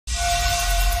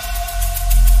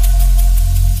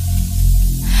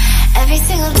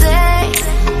single day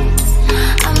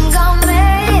I'm gonna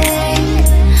make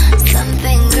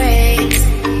something great.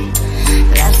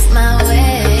 That's my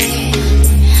way.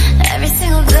 Every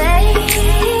single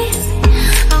day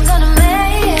I'm gonna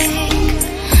make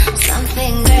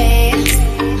something great.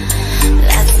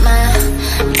 That's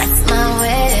my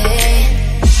way.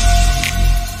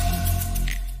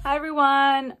 Hi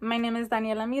everyone, my name is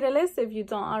Daniela Mireles, if you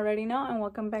don't already know, and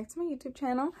welcome back to my YouTube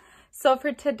channel. So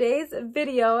for today's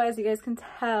video, as you guys can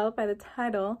tell by the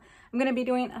title, I'm going to be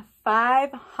doing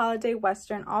 5 holiday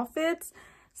western outfits.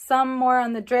 Some more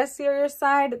on the dressier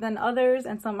side than others,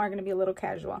 and some are going to be a little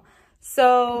casual.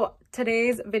 So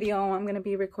today's video, I'm going to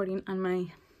be recording on my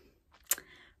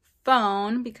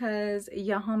phone because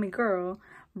your homie girl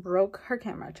broke her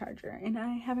camera charger and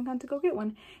I haven't gone to go get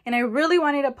one. And I really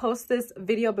wanted to post this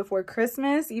video before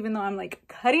Christmas, even though I'm like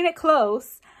cutting it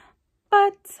close.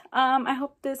 But I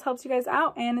hope this helps you guys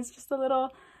out, and it's just a little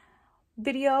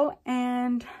video,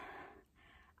 and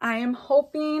I am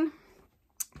hoping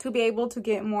to be able to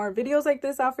get more videos like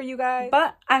this out for you guys.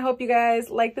 But I hope you guys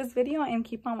like this video and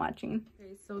keep on watching.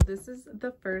 Okay, so this is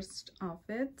the first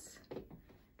outfit.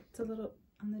 It's a little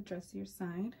on the dressier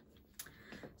side.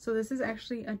 So this is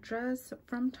actually a dress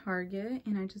from Target,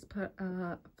 and I just put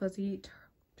a fuzzy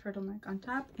turtleneck on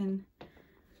top, and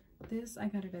this, I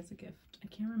got it as a gift. I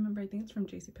can't remember, I think it's from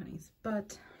JCPenney's,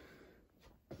 but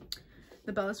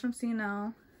the belt is from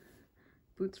C&L,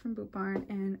 boots from Boot Barn,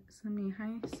 and some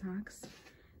knee-high socks.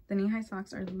 The knee-high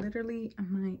socks are literally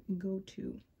my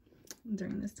go-to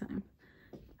during this time.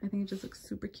 I think it just looks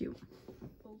super cute.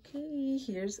 Okay,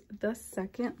 here's the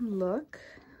second look.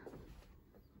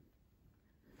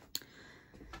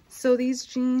 So these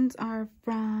jeans are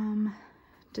from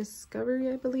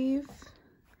Discovery, I believe.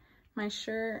 My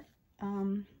shirt,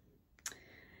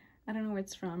 I don't know where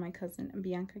it's from. My cousin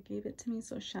Bianca gave it to me,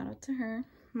 so shout out to her.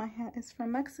 My hat is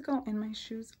from Mexico, and my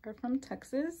shoes are from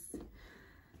Texas.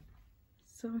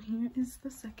 So here is the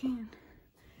second.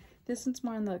 This one's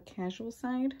more on the casual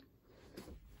side.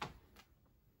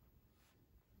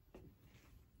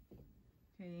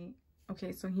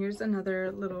 Okay, so here's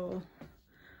another little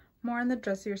more on the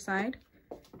dressier side.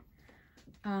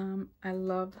 I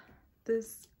love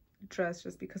this dress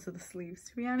just because of the sleeves,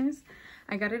 to be honest.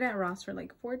 I got it at Ross for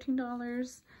like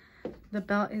 $14. The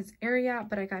belt is Ariat,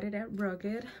 but I got it at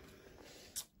Rugged.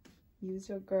 Use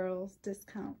your girl's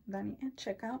discount Dani at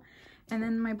checkout. And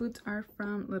then my boots are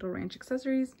from Little Ranch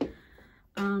Accessories.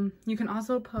 You can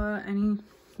also put any,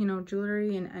 you know,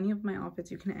 jewelry in any of my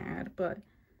outfits you can add, but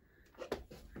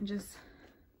this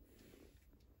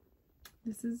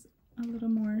is a little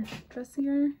more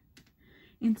dressier.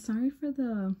 And sorry for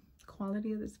the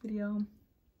quality of this video.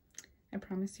 I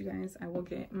promise you guys I will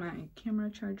get my camera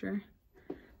charger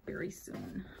very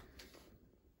soon.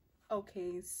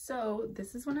 Okay, so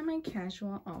this is one of my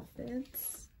casual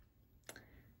outfits.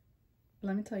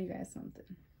 Let me tell you guys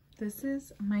something. This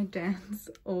is my dad's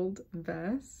old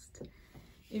vest.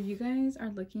 If you guys are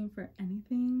looking for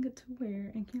anything to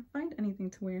wear and can't find anything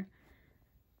to wear,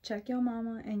 check your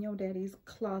mama and your daddy's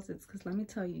closets, because let me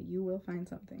tell you, you will find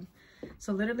something.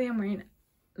 So literally I'm wearing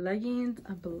leggings,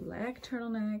 a black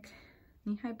turtleneck,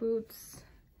 knee-high boots,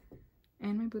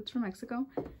 and my boots from Mexico,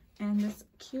 and this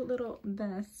cute little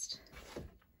vest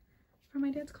from my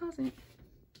dad's closet.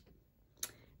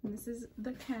 And this is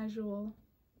the casual.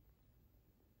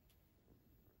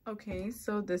 Okay,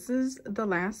 so this is the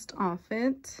last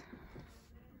outfit.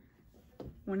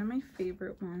 One of my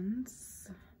favorite ones.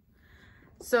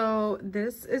 So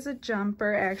this is a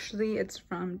jumper. Actually, it's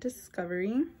from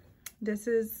Discovery. This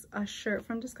is a shirt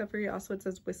from Discovery. Also, it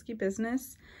says Whiskey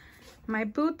Business. My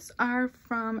boots are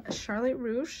from Charlotte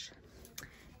Russe,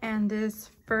 and this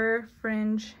fur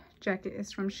fringe jacket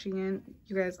is from Shein.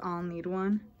 You guys all need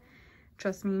one.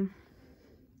 Trust me,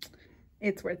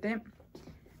 it's worth it.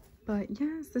 But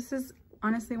yes, this is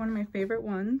honestly one of my favorite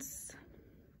ones.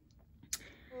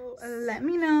 Let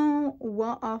me know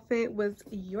what outfit was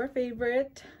your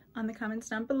favorite on the comments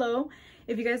down below.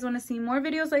 If you guys want to see more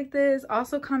videos like this,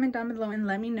 also comment down below and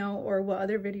let me know, or what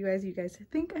other videos you guys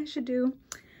think I should do.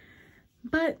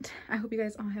 But I hope you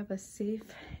guys all have a safe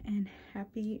and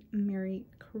happy Merry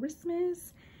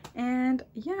Christmas, and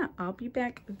yeah, I'll be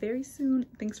back very soon.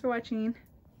 Thanks for watching.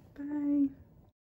 Bye.